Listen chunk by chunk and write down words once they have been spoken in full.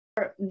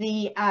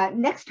the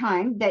next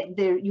time that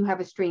you have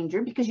a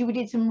stranger, because you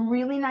did some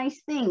really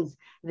nice things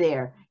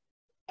there.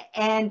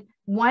 And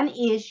one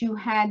is you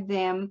had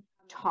them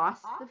toss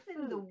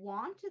the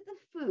want of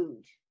the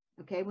food.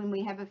 Okay, when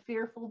we have a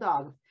fearful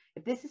dog,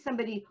 if this is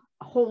somebody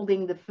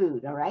holding the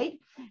food, all right,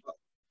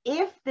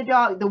 if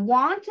the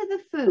want of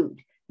the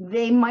food,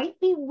 they might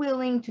be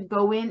willing to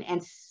go in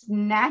and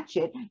snatch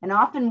it. And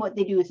often what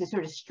they do is they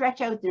sort of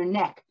stretch out their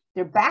neck.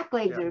 Their back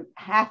legs are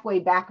halfway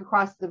back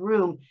across the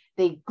room.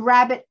 They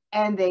grab it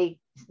and they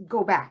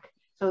go back.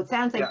 So it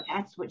sounds like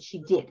that's what she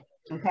did.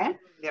 Okay.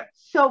 Yeah.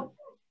 So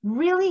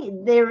really,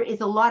 there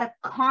is a lot of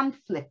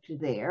conflict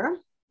there.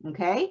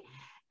 Okay.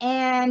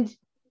 And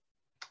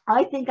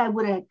I think I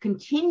would have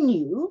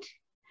continued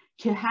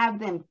to have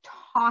them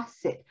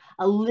toss it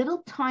a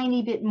little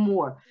tiny bit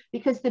more,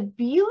 because the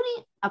beauty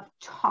of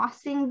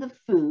tossing the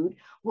food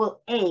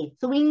will aid.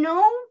 So we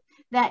know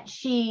that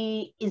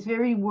she is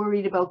very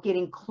worried about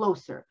getting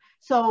closer.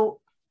 So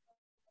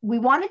we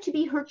want it to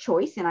be her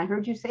choice. And I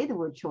heard you say the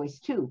word choice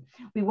too.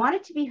 We want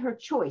it to be her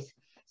choice.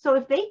 So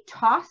if they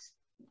toss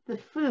the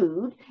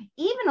food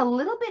even a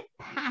little bit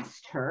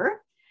past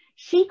her,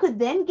 she could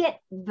then get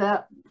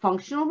the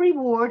functional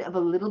reward of a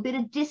little bit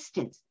of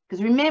distance.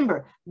 Because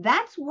remember,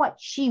 that's what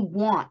she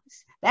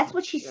wants. That's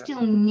what she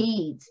still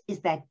needs,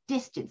 is that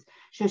distance.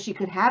 So she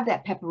could have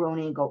that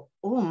pepperoni and go,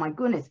 oh my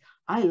goodness,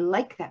 I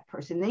like that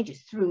person. They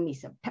just threw me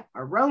some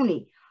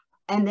pepperoni.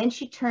 And then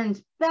she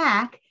turns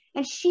back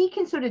and she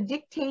can sort of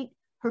dictate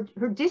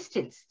her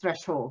distance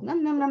threshold.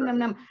 Num, num, num, num,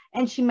 num.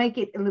 And she might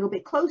get a little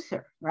bit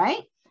closer,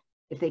 right?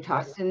 If they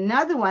toss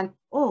another one,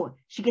 oh,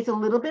 she gets a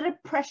little bit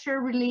of pressure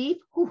relief.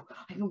 Ooh,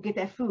 I can get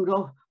that food.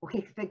 Oh,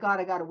 okay, thank God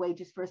I got away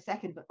just for a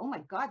second. But oh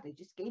my God, they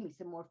just gave me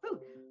some more food.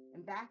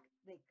 And back